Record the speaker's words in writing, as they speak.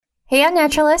Hey,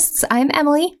 Unnaturalists. I'm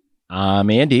Emily. I'm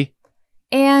Andy.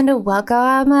 And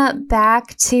welcome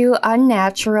back to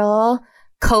Unnatural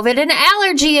COVID and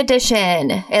Allergy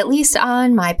Edition, at least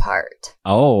on my part.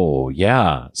 Oh,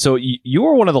 yeah. So you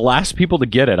were one of the last people to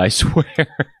get it, I swear.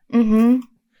 Mm-hmm.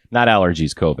 Not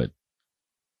allergies, COVID.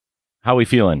 How are we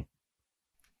feeling?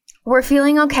 We're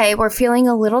feeling okay. We're feeling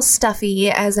a little stuffy,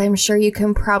 as I'm sure you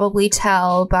can probably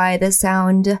tell by the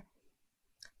sound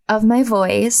of my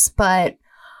voice. But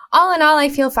all in all, I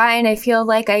feel fine. I feel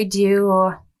like I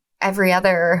do every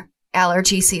other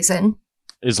allergy season.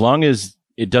 As long as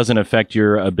it doesn't affect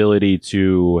your ability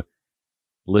to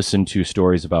listen to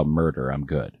stories about murder, I'm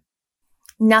good.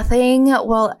 Nothing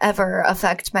will ever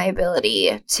affect my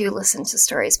ability to listen to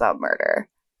stories about murder.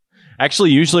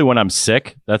 Actually, usually when I'm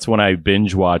sick, that's when I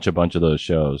binge watch a bunch of those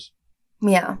shows.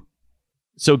 Yeah.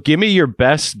 So give me your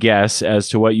best guess as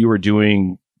to what you were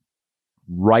doing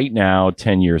right now,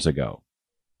 10 years ago.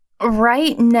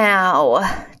 Right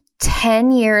now, 10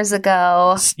 years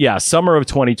ago. Yeah, summer of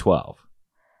 2012.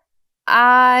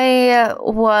 My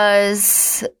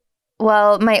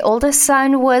oldest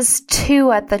son was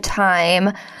 2 at the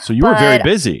time. So you were very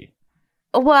busy.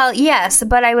 Well, yes,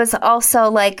 but I was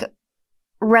also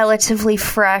relatively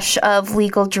fresh of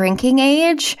legal drinking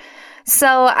age.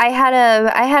 So I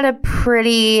had a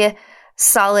pretty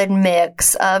solid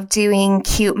mix of doing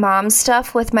cute mom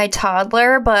stuff with my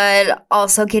toddler, but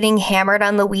also getting hammered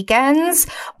on the weekends.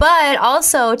 But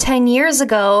also 10 years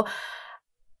ago,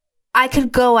 I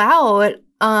could go out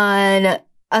on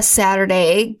a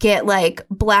Saturday, get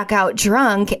blackout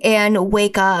drunk, and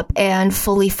wake up and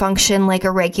fully function like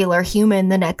a regular human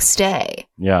the next day.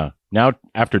 Yeah. Now,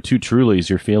 after 2 Trulies,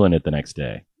 you're feeling it the next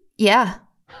day. Yeah.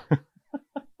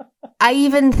 I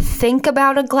even think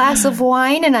about a glass of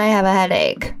wine and I have a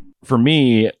headache. For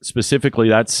me, specifically,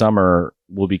 that summer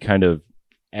will be kind of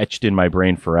etched in my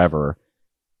brain forever.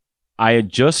 I had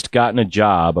just gotten a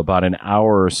job about an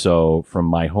hour or so from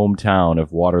my hometown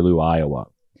of Waterloo, Iowa.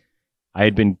 I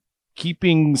had been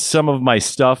keeping some of my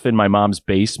stuff in my mom's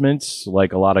basement,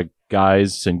 like a lot of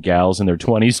guys and gals in their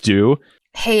 20s do.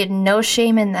 Hey, no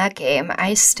shame in that game.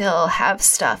 I still have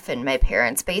stuff in my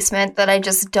parents' basement that I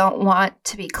just don't want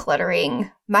to be cluttering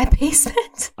my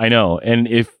basement. I know. And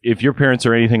if your parents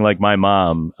are anything like my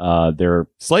mom, they're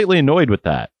slightly annoyed with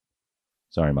that.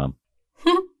 Sorry, Mom.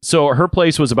 So her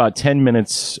place was about 10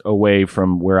 minutes away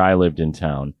from where I lived in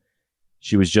town.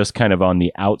 She was just kind of on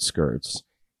the outskirts.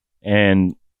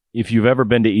 And if you've ever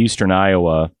been to Eastern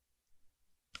Iowa,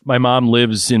 my mom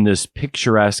lives in this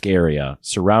picturesque area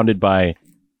surrounded by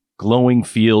glowing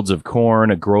fields of corn,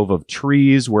 a grove of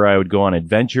trees where I would go on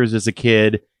adventures as a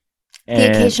kid. The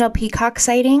occasional peacock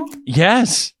sighting?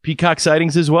 Yes, peacock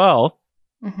sightings as well.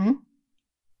 Mm-hmm.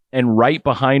 And right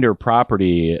behind her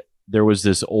property, there was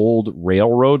this old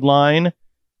railroad line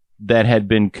that had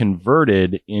been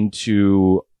converted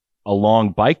into a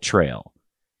long bike trail.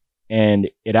 And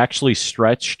it actually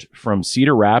stretched from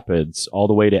Cedar Rapids all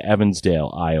the way to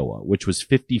Evansdale, Iowa, which was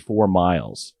 54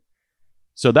 miles.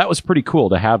 So that was pretty cool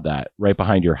to have that right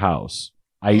behind your house.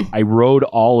 I rode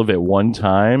all of it one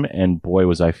time, and boy,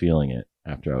 was I feeling it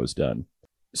after I was done.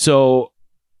 So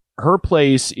her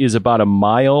place is about a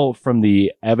mile from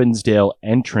the Evansdale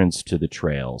entrance to the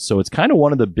trail. So it's kind of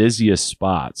one of the busiest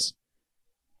spots.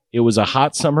 It was a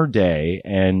hot summer day,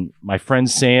 and my friend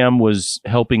Sam was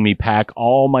helping me pack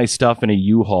all my stuff in a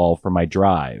U-Haul for my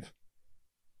drive.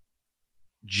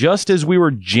 Just as we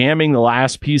were jamming the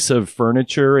last piece of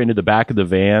furniture into the back of the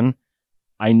van,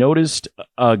 I noticed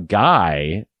a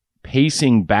guy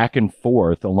pacing back and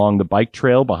forth along the bike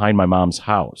trail behind my mom's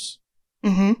house.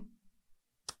 Mm-hmm.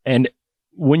 And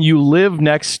when you live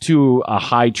next to a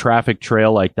high traffic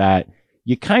trail like that,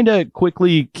 you kind of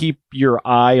quickly keep your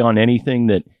eye on anything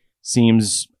that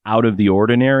seems out of the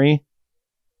ordinary.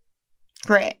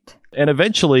 Right. And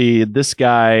eventually this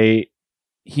guy,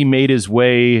 he made his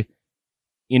way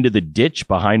into the ditch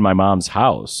behind my mom's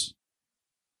house.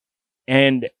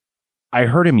 And I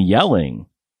heard him yelling,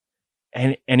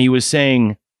 and he was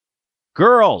saying,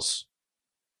 girls,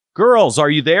 are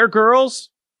you there, girls?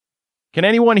 Can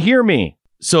anyone hear me?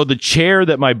 So the chair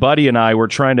that my buddy and I were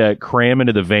trying to cram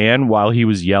into the van while he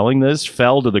was yelling this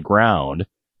fell to the ground.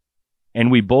 And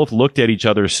we both looked at each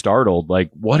other startled,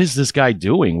 like, what is this guy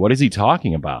doing? What is he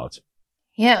talking about?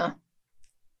 Yeah.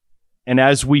 And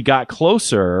as we got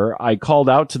closer, I called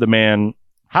out to the man,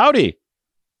 howdy.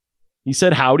 He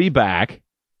said howdy back.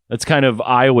 That's kind of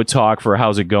Iowa talk for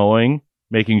how's it going,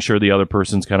 making sure the other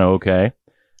person's kind of okay.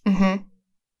 Mm-hmm.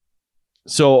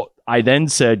 So I then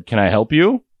said, can I help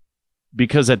you?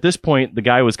 Because at this point, the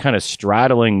guy was kind of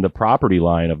straddling the property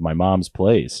line of my mom's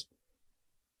place.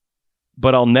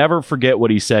 But I'll never forget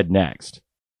what he said next.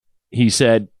 He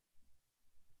said,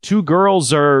 2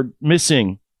 girls are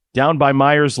missing down by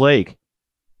Myers Lake.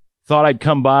 Thought I'd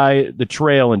come by the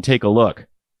trail and take a look.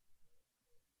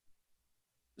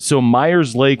 So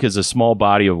Myers Lake is a small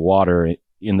body of water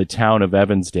in the town of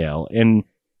Evansdale, and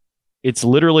it's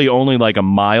literally only like a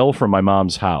mile from my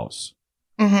mom's house.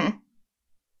 Mm-hmm.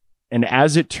 And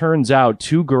as it turns out,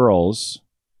 2 girls,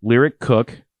 Lyric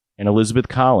Cook and Elizabeth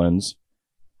Collins,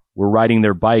 were riding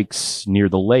their bikes near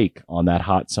the lake on that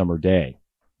hot summer day.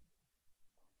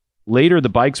 Later, the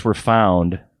bikes were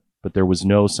found, but there was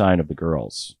no sign of the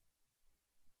girls.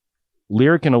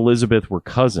 Lyric and Elizabeth were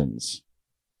cousins.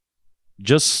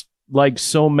 Just like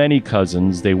so many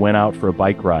cousins, they went out for a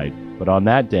bike ride, but on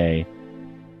that day,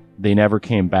 they never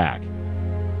came back.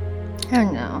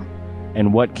 Oh no.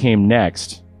 And what came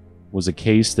next was a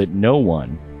case that no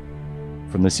one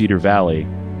from the Cedar Valley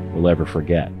will ever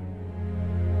forget.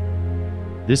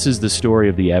 This is the story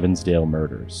of the Evansdale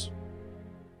murders.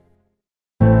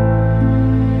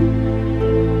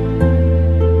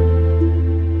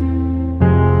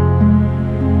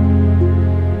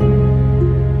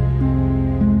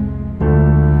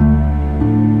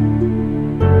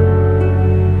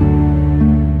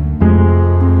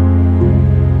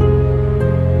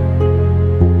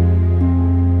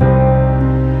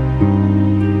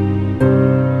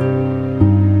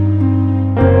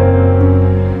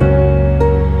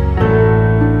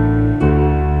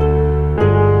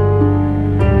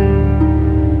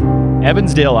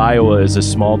 Evansdale, Iowa is a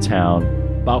small town,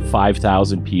 about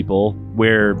 5,000 people,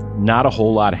 where not a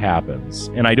whole lot happens.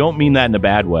 And I don't mean that in a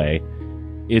bad way.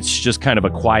 It's just kind of a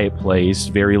quiet place,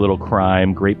 very little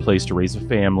crime, great place to raise a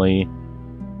family.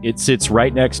 It sits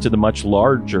right next to the much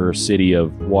larger city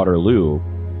of Waterloo,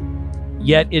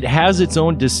 yet it has its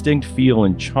own distinct feel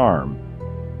and charm.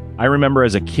 I remember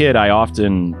as a kid, I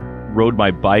often rode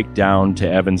my bike down to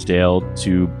Evansdale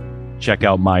to check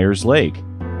out Myers Lake.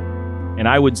 And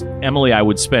I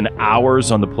would spend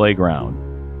hours on the playground.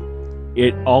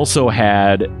 It also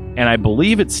had, and I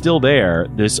believe it's still there,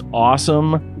 this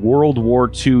awesome World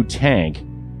War II tank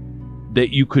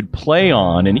that you could play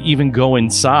on and even go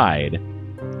inside.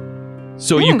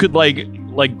 So you could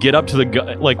like get up to the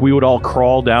gun, like we would all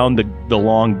crawl down the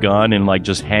long gun and like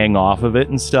just hang off of it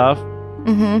and stuff.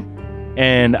 Mm-hmm.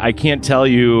 And I can't tell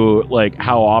you like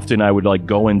how often I would like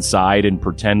go inside and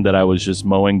pretend that I was just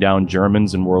mowing down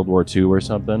Germans in World War II or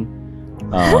something.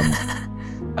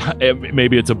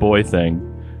 Maybe it's a boy thing,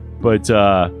 but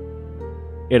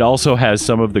it also has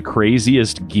some of the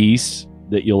craziest geese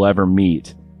that you'll ever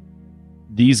meet.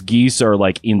 These geese are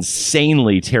like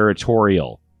insanely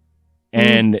territorial,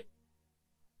 and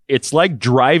it's like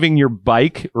driving your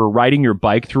bike or riding your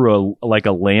bike through a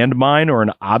landmine or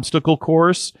an obstacle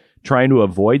course, trying to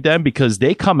avoid them because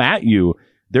they come at you.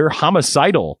 They're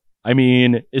homicidal. I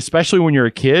mean, especially when you're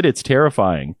a kid, it's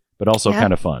terrifying, but also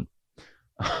kind of fun.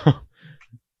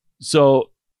 So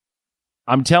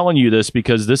I'm telling you this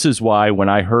because this is why when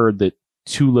I heard that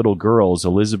 2 little girls,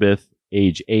 Elizabeth,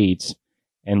 age 8,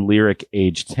 and Lyric,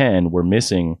 age 10, were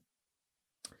missing,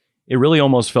 it really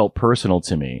almost felt personal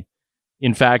to me.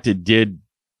 In fact, it did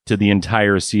to the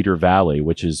entire Cedar Valley,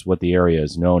 which is what the area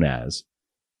is known as.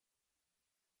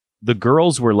 The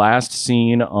girls were last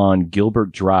seen on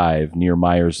Gilbert Drive near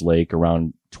Myers Lake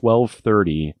around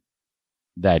 12:30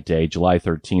 that day, July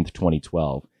 13th,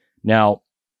 2012. Now,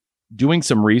 doing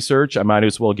some research, I might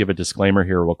as well give a disclaimer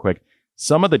here real quick.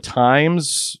 Some of the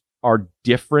times are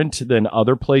different than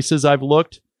other places I've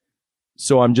looked.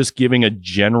 So I'm just giving a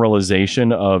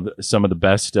generalization of some of the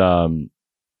best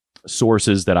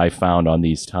sources that I found on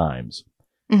these times.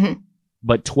 Mm-hmm.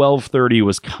 But 12:30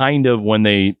 was kind of when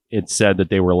it said that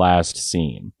they were last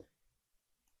seen.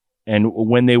 And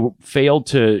when they failed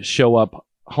to show up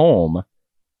home,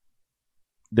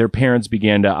 their parents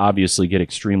began to obviously get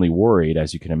extremely worried,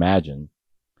 as you can imagine.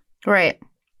 Right.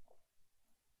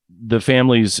 The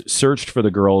families searched for the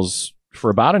girls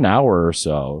for about an hour or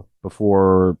so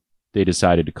before they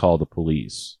decided to call the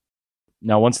police.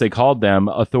 Now, once they called them,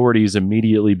 authorities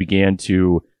immediately began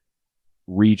to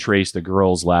retrace the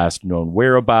girls' last known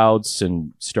whereabouts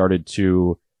and started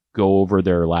to go over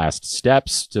their last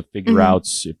steps to figure out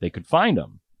if they could find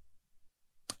them.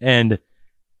 And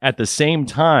at the same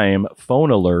time, phone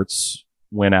alerts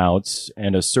went out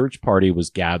and a search party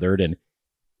was gathered. And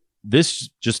this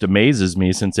just amazes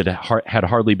me since it had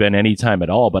hardly been any time at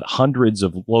all, but hundreds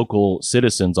of local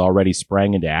citizens already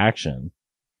sprang into action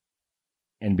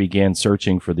and began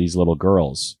searching for these little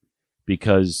girls.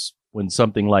 Because when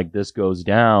something like this goes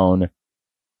down,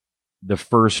 the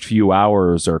first few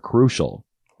hours are crucial.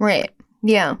 Right.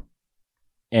 Yeah.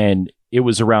 And it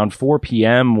was around 4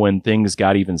 p.m. when things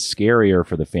got even scarier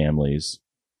for the families.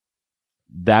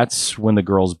 That's when the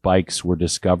girls' bikes were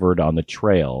discovered on the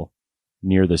trail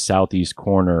near the southeast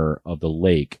corner of the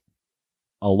lake,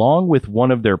 along with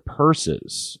one of their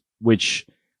purses, which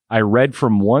I read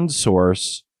from one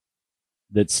source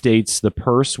that states the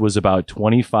purse was about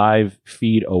 25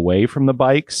 feet away from the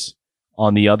bikes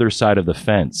on the other side of the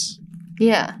fence.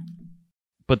 Yeah.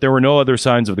 But there were no other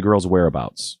signs of the girls'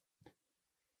 whereabouts.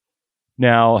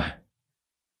 Now,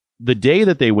 the day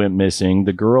that they went missing,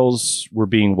 the girls were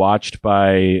being watched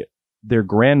by their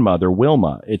grandmother,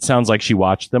 Wilma. It sounds like she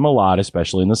watched them a lot,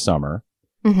 especially in the summer.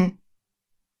 Mm-hmm.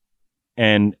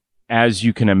 And as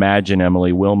you can imagine,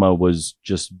 Emily, Wilma was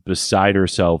just beside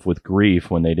herself with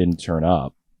grief when they didn't turn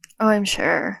up. Oh, I'm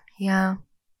sure. Yeah.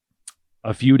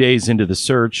 A few days into the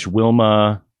search,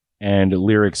 Wilma and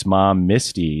Lyric's mom,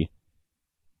 Misty,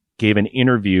 gave an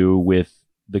interview with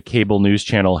the cable news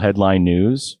channel Headline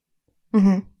News.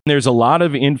 Mm-hmm. There's a lot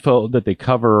of info that they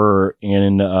cover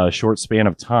in a short span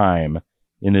of time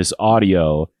in this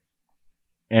audio.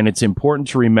 And it's important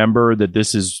to remember that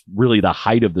this is really the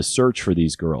height of the search for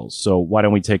these girls. So why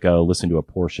don't we take a listen to a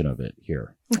portion of it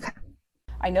here? Okay.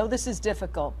 I know this is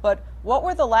difficult, but what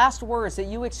were the last words that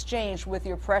you exchanged with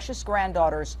your precious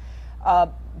granddaughters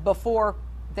before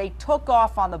they took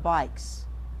off on the bikes?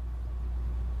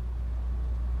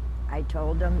 I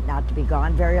told them not to be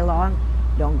gone very long,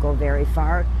 don't go very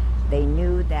far. They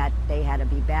knew that they had to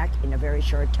be back in a very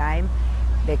short time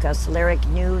because Lyric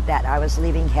knew that I was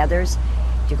leaving Heather's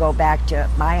to go back to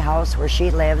my house where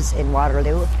she lives in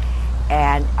Waterloo,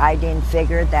 and I didn't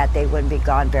figure that they wouldn't be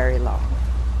gone very long.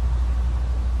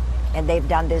 And they've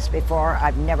done this before.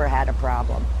 I've never had a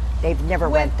problem. They've never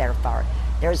went there far.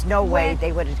 There's no way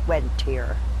they would have went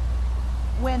here.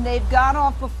 When they've gone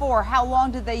off before, how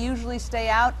long did they usually stay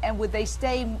out, and would they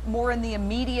stay more in the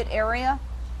immediate area?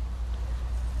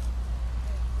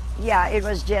 Yeah, it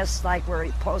was just like where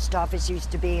the post office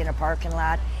used to be in a parking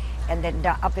lot, and then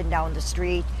up and down the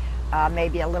street,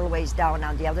 maybe a little ways down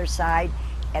on the other side,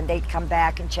 and they'd come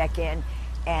back and check in,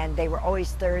 and they were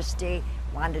always thirsty,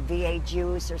 wanted V8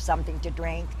 juice or something to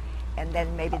drink, and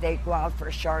then maybe they'd go out for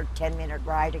a short 10-minute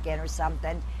ride again or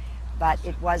something, but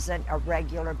it wasn't a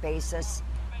regular basis.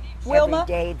 Wilma?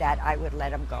 Every day that I would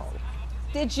let them go.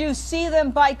 Did you see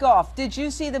them bike off? Did you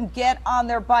see them get on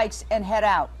their bikes and head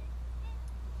out?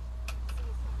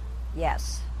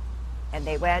 Yes, and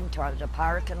they went to the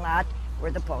parking lot where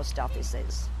the post office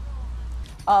is.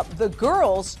 The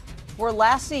girls were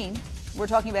last seen, we're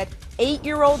talking about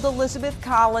 8-year-old Elizabeth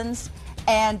Collins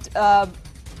and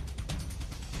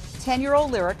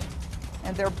 10-year-old Lyric,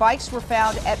 and their bikes were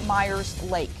found at Myers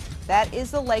Lake. That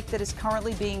is the lake that is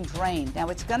currently being drained. Now,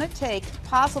 it's going to take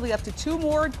possibly up to 2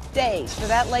 more days for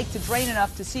that lake to drain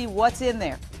enough to see what's in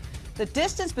there. The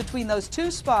distance between those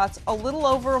 2 spots, a little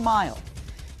over a mile.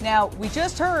 Now, we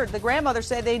just heard the grandmother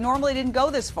say they normally didn't go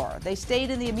this far. They stayed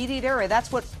in the immediate area.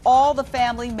 That's what all the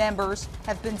family members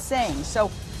have been saying. So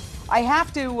I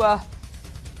have to,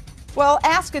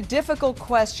 ask a difficult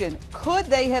question. Could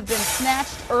they have been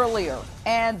snatched earlier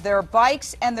and their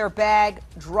bikes and their bag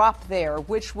dropped there,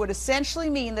 which would essentially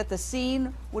mean that the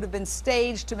scene would have been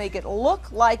staged to make it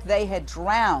look like they had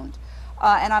drowned?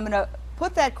 And I'm going to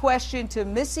put that question to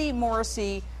Missy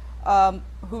Morrissey,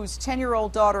 whose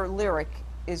 10-year-old daughter, Lyric,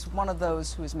 is one of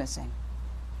those who is missing.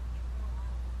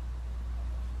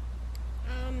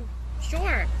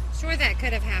 Sure that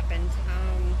could have happened.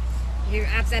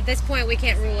 At this point, we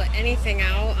can't rule anything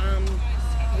out.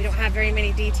 We don't have very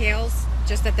many details,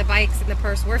 just that the bikes and the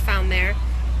purse were found there.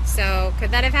 So could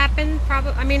that have happened?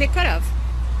 Probably. I mean, it could have.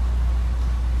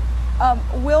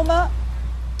 Wilma,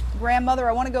 grandmother,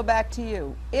 I want to go back to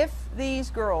you. If these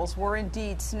girls were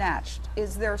indeed snatched,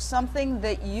 is there something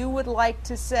that you would like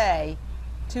to say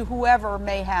to whoever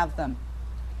may have them?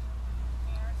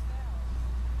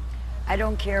 I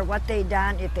don't care what they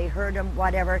done, if they hurt them,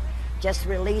 whatever, just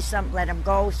release them, let them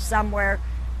go somewhere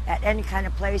at any kind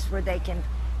of place where they can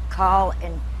call,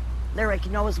 and Lyric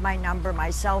knows my number, my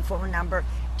cell phone number,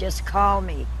 just call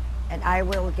me and I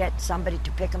will get somebody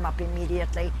to pick them up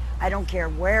immediately. I don't care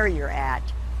where you're at.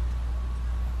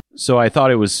 So I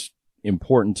thought it was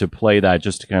important to play that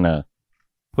just to kind of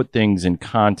put things in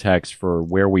context for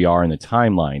where we are in the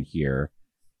timeline here,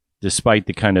 despite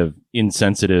the kind of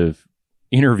insensitive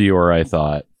interviewer, I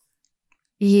thought.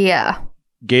 Yeah.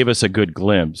 Gave us a good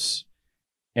glimpse.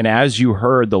 And as you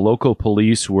heard, the local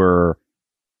police were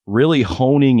really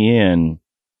honing in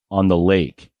on the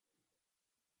lake.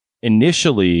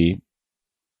 Initially,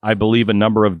 I believe a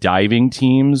number of diving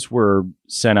teams were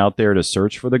sent out there to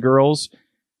search for the girls,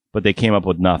 but they came up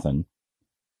with nothing.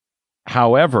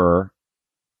 However,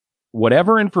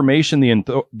 whatever information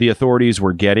the authorities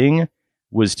were getting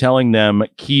was telling them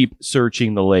keep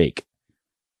searching the lake.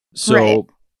 So Right.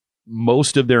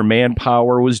 most of their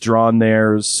manpower was drawn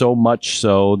there, so much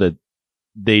so that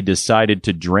they decided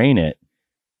to drain it,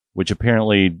 which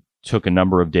apparently took a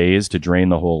number of days to drain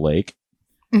the whole lake.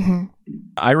 Mm-hmm.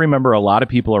 I remember a lot of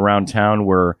people around town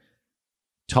were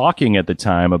talking at the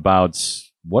time about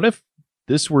what if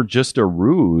this were just a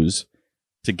ruse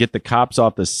to get the cops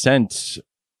off the scent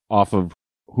off of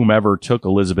whomever took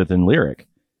Elizabeth and Lyric.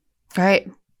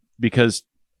 Right. Because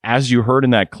as you heard in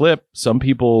that clip, some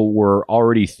people were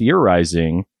already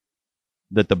theorizing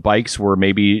that the bikes were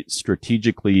maybe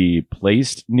strategically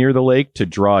placed near the lake to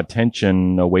draw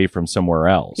attention away from somewhere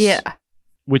else. Yeah.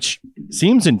 Which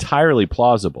seems entirely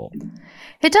plausible.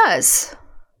 It does.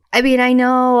 I mean,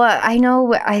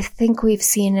 I think we've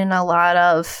seen in a lot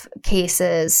of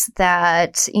cases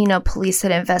that, police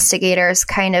and investigators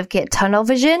kind of get tunnel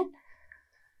vision.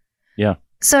 Yeah.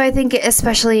 So I think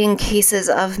especially in cases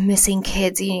of missing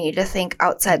kids, you need to think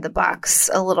outside the box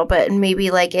a little bit. And maybe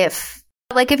if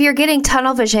you're getting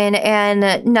tunnel vision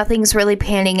and nothing's really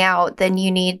panning out, then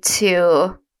you need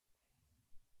to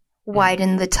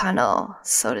widen the tunnel,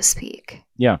 so to speak.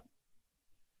 Yeah.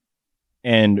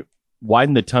 And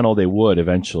widen the tunnel they would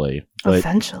eventually. But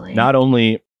Eventually. not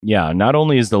only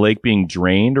is the lake being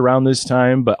drained around this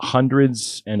time, but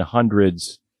hundreds and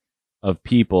hundreds of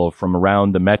people from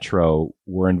around the metro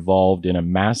were involved in a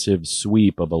massive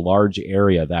sweep of a large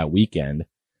area that weekend.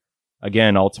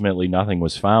 Again, ultimately nothing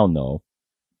was found though.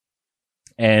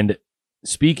 And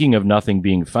speaking of nothing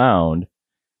being found,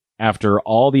 after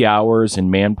all the hours and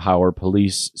manpower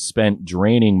police spent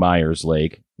draining Myers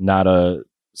Lake, not a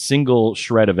single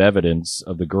shred of evidence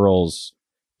of the girl's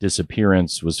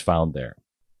disappearance was found there.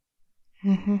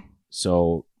 Mm-hmm.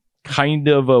 So kind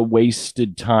of a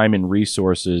wasted time and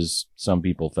resources, some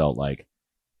people felt like.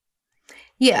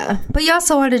 Yeah, but you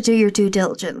also want to do your due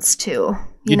diligence too.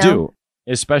 You know? do,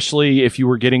 especially if you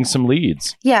were getting some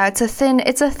leads. Yeah, it's a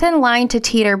thin line to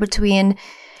teeter between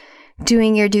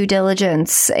doing your due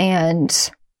diligence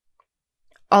and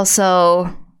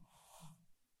also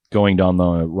going down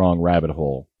the wrong rabbit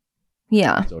hole,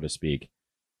 yeah. so to speak.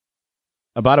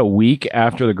 About a week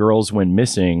after the girls went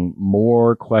missing,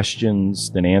 more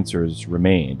questions than answers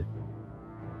remained.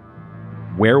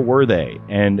 Where were they,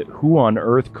 and who on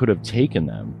earth could have taken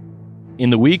them? In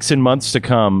the weeks and months to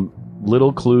come,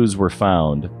 little clues were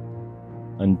found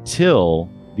until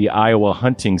the Iowa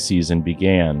hunting season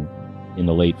began in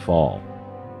the late fall.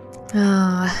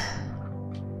 Oh.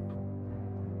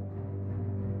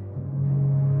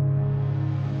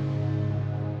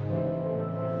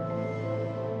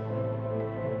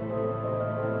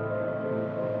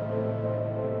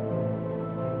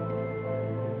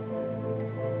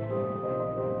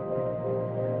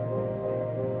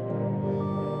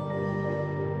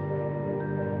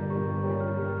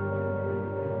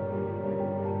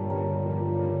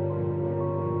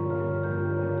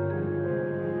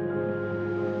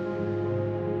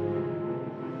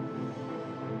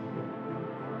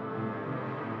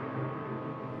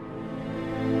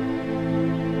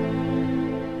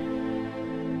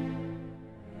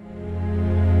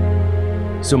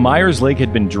 So Myers Lake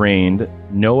had been drained,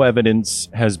 no evidence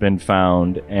has been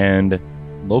found, and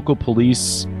local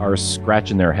police are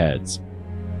scratching their heads.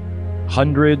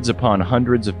 Hundreds upon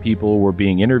hundreds of people were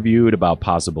being interviewed about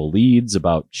possible leads,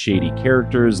 about shady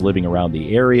characters living around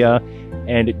the area,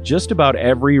 and just about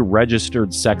every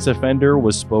registered sex offender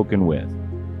was spoken with.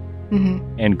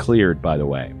 Mm-hmm. And cleared, by the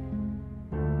way.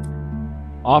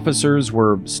 Officers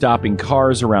were stopping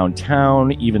cars around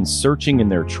town, even searching in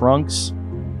their trunks,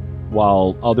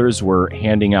 while others were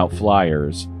handing out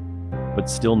flyers, but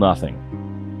still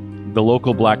nothing. The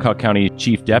local Black Hawk County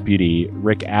Chief Deputy,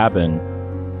 Rick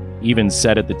Aben, even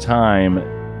said at the time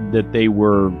that they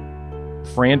were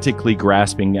frantically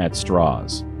grasping at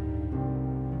straws.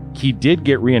 He did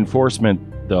get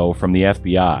reinforcement, though, from the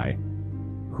FBI,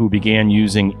 who began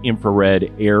using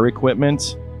infrared air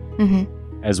equipment,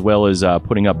 Mm-hmm. as well as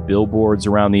putting up billboards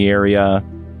around the area,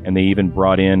 and they even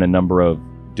brought in a number of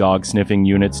dog sniffing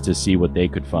units to see what they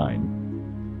could find.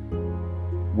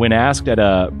 When asked at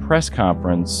a press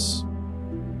conference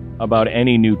about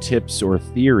any new tips or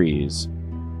theories,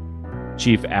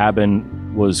 Chief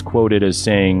Aben was quoted as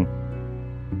saying,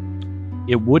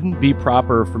 "It wouldn't be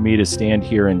proper for me to stand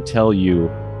here and tell you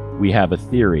we have a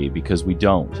theory, because we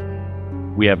don't.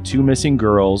 We have 2 missing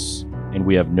girls, and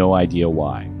we have no idea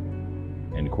why."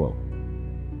 End quote.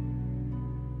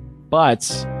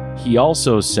 But he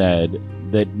also said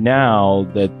that now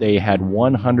that they had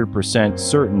 100%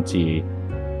 certainty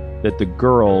that the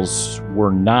girls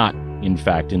were not in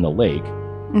fact, in the lake,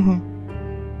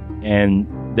 Mm-hmm.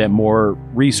 and that more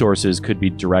resources could be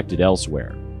directed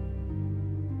elsewhere.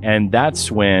 And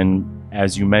that's when,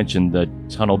 as you mentioned, the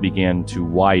tunnel began to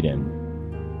widen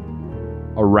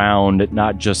around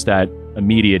not just that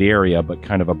immediate area, but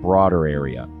kind of a broader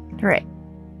area. Right.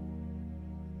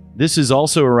 This is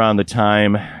also around the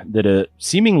time that a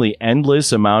seemingly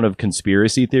endless amount of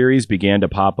conspiracy theories began to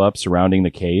pop up surrounding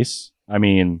the case. I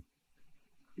mean,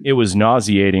 it was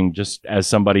nauseating just as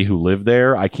somebody who lived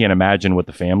there. I can't imagine what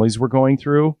the families were going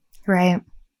through. Right.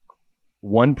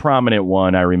 One prominent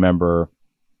one I remember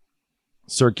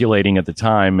circulating at the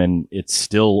time, and it's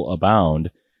still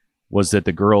abound, was that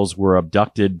the girls were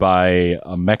abducted by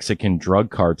a Mexican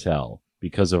drug cartel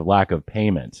because of lack of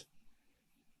payment.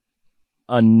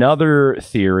 Another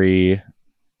theory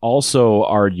also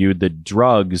argued that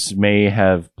drugs may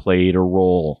have played a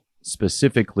role,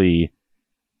 specifically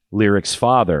Lyric's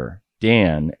father,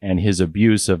 Dan, and his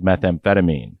abuse of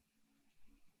methamphetamine.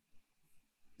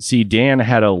 See, Dan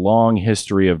had a long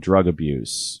history of drug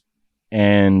abuse,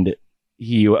 and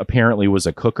he apparently was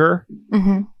a cooker.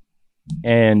 Mm-hmm.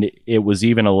 And it was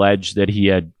even alleged that he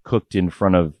had cooked in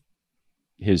front of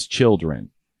his children.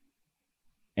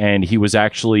 And he was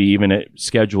actually even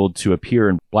scheduled to appear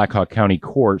in Black Hawk County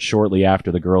Court shortly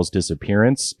after the girl's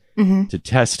disappearance Mm-hmm. to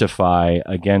testify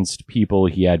against people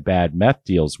he had bad meth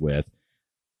deals with,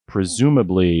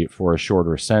 presumably for a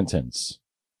shorter sentence.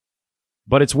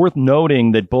 But it's worth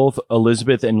noting that both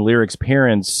Elizabeth and Lyric's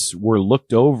parents were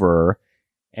looked over,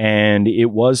 and it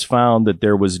was found that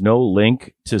there was no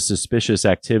link to suspicious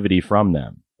activity from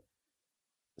them.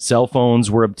 Cell phones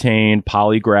were obtained,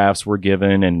 polygraphs were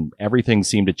given, and everything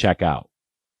seemed to check out.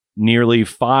 Nearly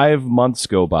 5 months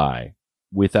go by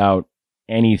without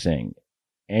anything,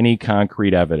 any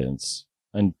concrete evidence,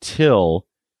 until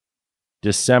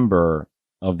December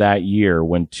of that year,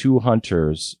 when two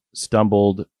hunters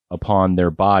stumbled upon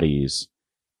their bodies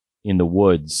in the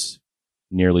woods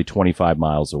nearly 25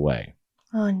 miles away.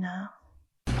 Oh, no.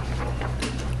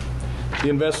 The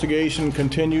investigation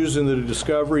continues in the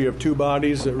discovery of two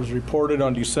bodies that was reported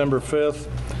on December 5th,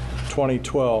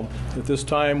 2012. At this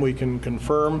time, we can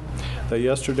confirm that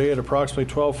yesterday at approximately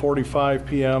 12:45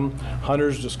 p.m.,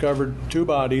 hunters discovered two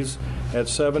bodies at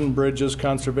Seven Bridges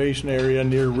Conservation Area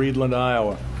near Reedland,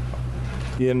 Iowa,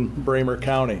 in Bramer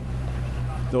County.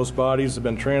 Those bodies have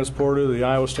been transported to the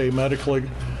Iowa State Medical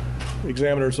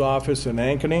Examiner's Office in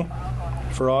Ankeny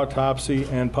for autopsy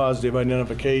and positive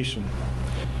identification.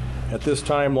 At this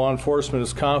time, law enforcement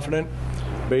is confident,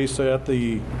 based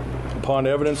upon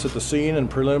evidence at the scene and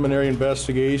preliminary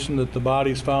investigation, that the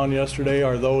bodies found yesterday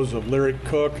are those of Lyric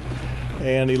Cook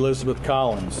and Elizabeth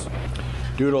Collins.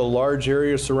 Due to a large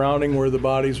area surrounding where the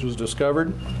bodies was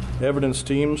discovered, evidence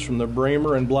teams from the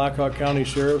Bramer and Black Hawk County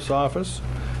Sheriff's Office,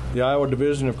 the Iowa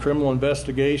Division of Criminal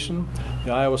Investigation,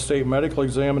 the Iowa State Medical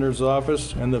Examiner's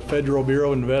Office, and the Federal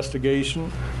Bureau of Investigation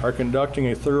are conducting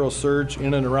a thorough search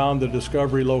in and around the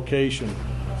discovery location.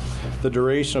 The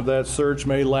duration of that search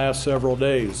may last several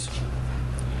days.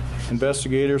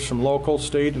 Investigators from local,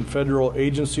 state, and federal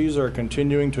agencies are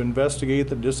continuing to investigate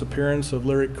the disappearance of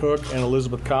Lyric Cook and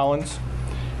Elizabeth Collins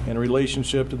in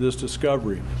relationship to this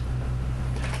discovery.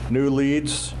 New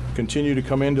leads continue to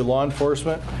come into law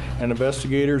enforcement, and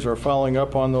investigators are following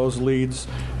up on those leads,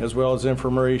 as well as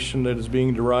information that is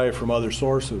being derived from other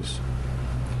sources.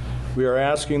 We are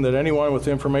asking that anyone with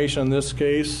information in this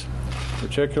case,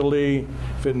 particularly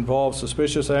if it involves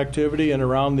suspicious activity in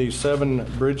around the Seven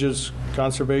Bridges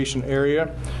Conservation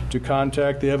Area, to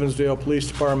contact the Evansdale Police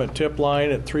Department tip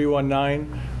line at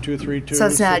 319-232-6682. So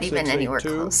it's not even anywhere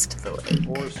close to the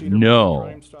lake.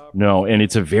 No, and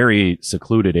it's a very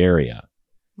secluded area.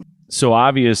 So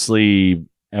obviously,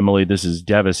 Emily, this is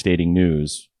devastating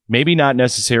news. Maybe not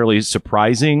necessarily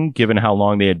surprising, given how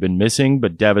long they had been missing,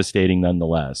 but devastating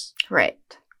nonetheless. Right.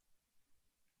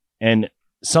 And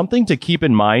something to keep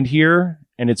in mind here,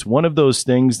 and it's one of those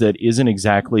things that isn't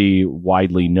exactly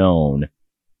widely known,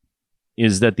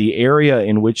 is that the area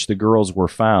in which the girls were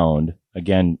found,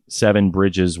 again, Seven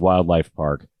Bridges Wildlife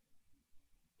Park,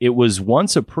 it was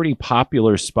once a pretty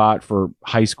popular spot for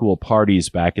high school parties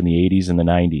back in the 80s and the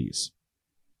 90s.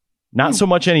 Not so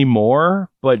much anymore,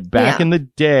 but back in the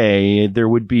day, there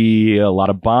would be a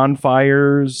lot of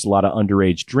bonfires, a lot of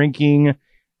underage drinking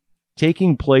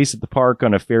taking place at the park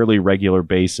on a fairly regular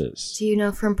basis. Do you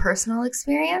know from personal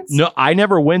experience? No, I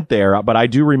never went there, but I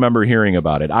do remember hearing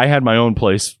about it. I had my own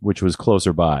place, which was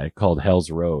closer by, called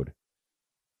Hell's Road.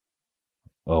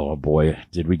 Oh boy,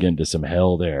 did we get into some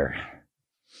hell there.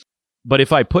 But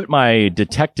if I put my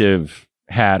detective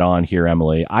hat on here,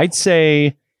 Emily, I'd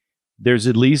say there's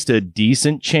at least a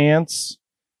decent chance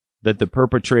that the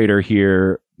perpetrator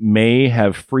here may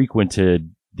have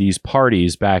frequented these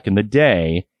parties back in the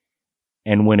day.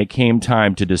 And when it came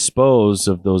time to dispose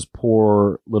of those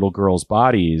poor little girls'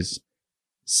 bodies,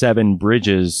 Seven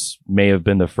Bridges may have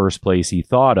been the first place he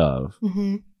thought of.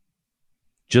 Mm-hmm.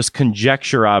 Just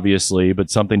conjecture, obviously, but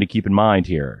something to keep in mind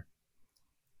here.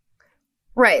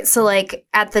 Right. So, like,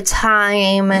 at the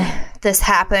time this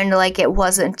happened, like, it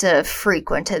wasn't a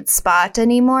frequented spot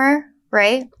anymore,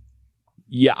 right?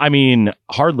 Yeah, I mean,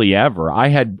 hardly ever. I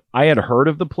had heard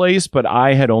of the place, but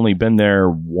I had only been there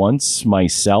once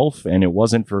myself, and it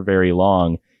wasn't for very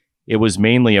long. It was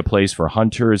mainly a place for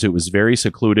hunters. It was very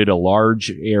secluded, a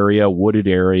large area, wooded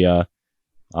area,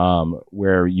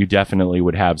 where you definitely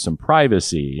would have some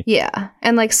privacy. Yeah.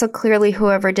 And, like, so clearly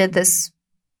whoever did this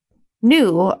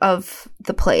knew of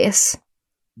the place.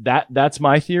 That's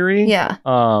my theory. Yeah.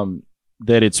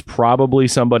 That it's probably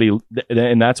somebody,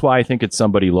 and that's why I think it's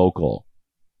somebody local,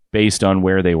 based on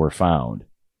where they were found.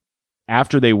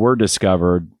 After they were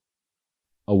discovered,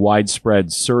 a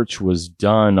widespread search was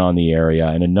done on the area,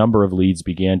 and a number of leads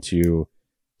began to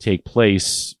take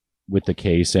place with the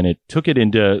case, and it took it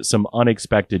into some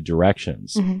unexpected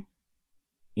directions,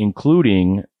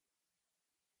 including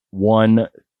one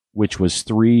which was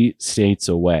 3 states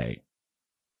away,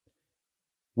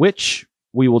 which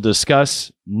we will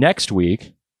discuss next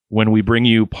week when we bring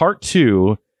you part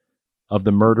 2 of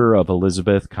the murder of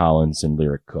Elizabeth Collins and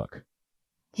Lyric Cook.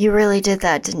 You really did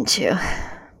that, didn't you?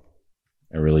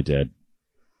 I really did.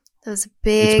 That was a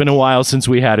big... It's been a while since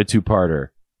we had a 2-parter.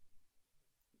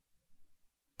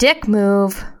 Dick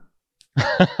move.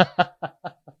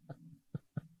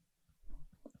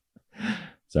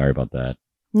 Sorry about that.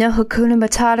 No Hakuna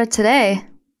Matata today.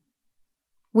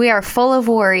 We are full of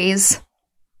worries.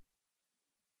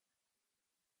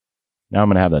 Now I'm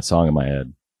going to have that song in my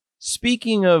head.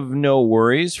 Speaking of no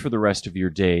worries for the rest of your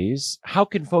days, how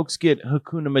can folks get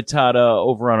Hakuna Matata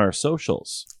over on our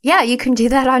socials? Yeah, you can do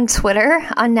that on Twitter,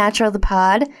 Unnatural the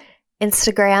Pod,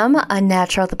 Instagram,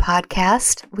 Unnatural the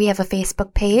Podcast. We have a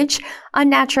Facebook page,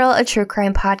 Unnatural, a true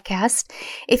crime podcast.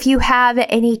 If you have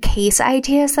any case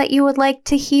ideas that you would like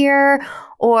to hear,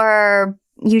 or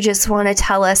you just want to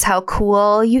tell us how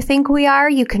cool you think we are,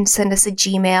 you can send us a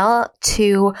Gmail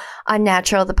to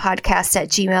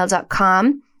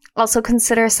unnaturalthepodcast@gmail.com. Also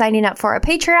consider signing up for our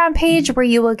Patreon page where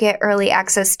you will get early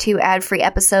access to ad-free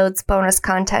episodes, bonus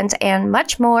content, and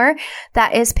much more.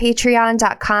 That is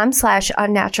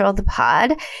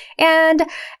patreon.com/unnaturalthepod. And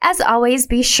as always,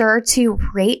 be sure to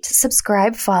rate,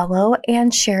 subscribe, follow,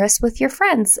 and share us with your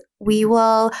friends. We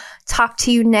will talk to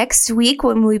you next week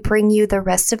when we bring you the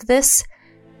rest of this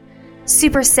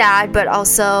super sad but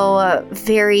also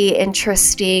very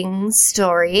interesting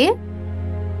story.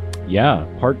 Yeah,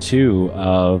 part 2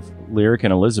 of Lyric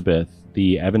and Elizabeth,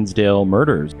 the Evansdale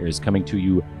murders, is coming to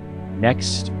you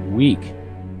next week.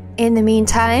 In the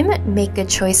meantime, make good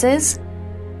choices.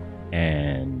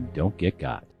 And don't get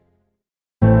got.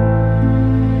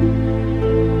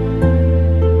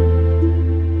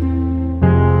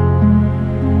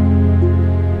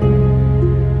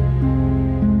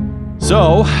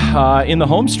 So, in the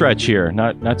home stretch here,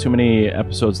 not too many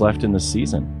episodes left in the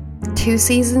season. 2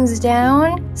 seasons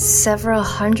down, several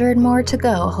hundred more to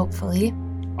go, hopefully.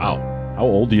 Wow. How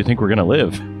old do you think we're going to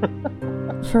live?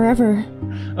 Forever.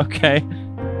 Okay.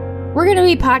 We're going to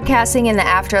be podcasting in the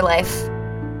afterlife.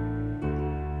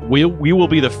 We will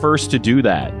be the first to do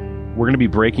that. We're going to be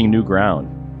breaking new ground.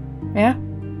 Yeah.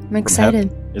 I'm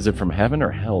excited. Is it from heaven or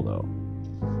hell, though?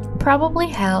 Probably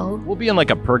hell. We'll be in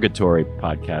like a purgatory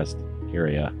podcast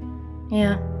area.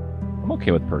 Yeah. I'm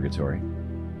okay with purgatory.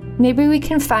 Maybe we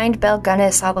can find Belle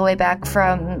Gunness all the way back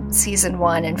from season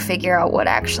 1 and figure out what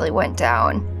actually went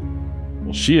down.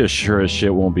 Well, she is sure as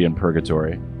shit won't be in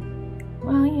purgatory.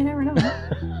 Well, you never know.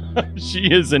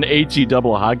 She is an HE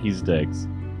double hockey sticks.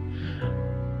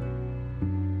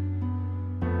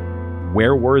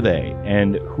 Where were they,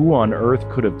 and who on earth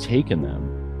could have taken them?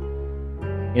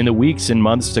 In the weeks and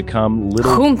months to come,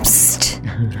 little... Hoomst!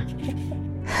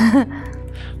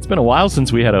 It's been a while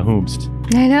since we had a hoomst.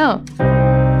 I know.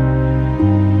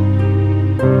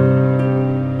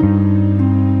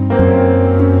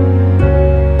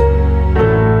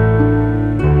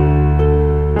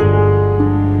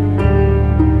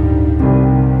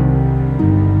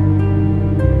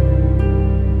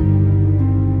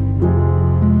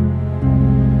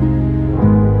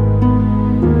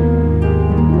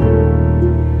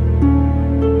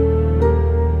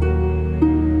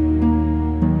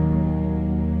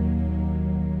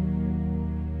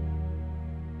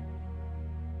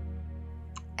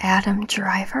 Adam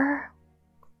Driver?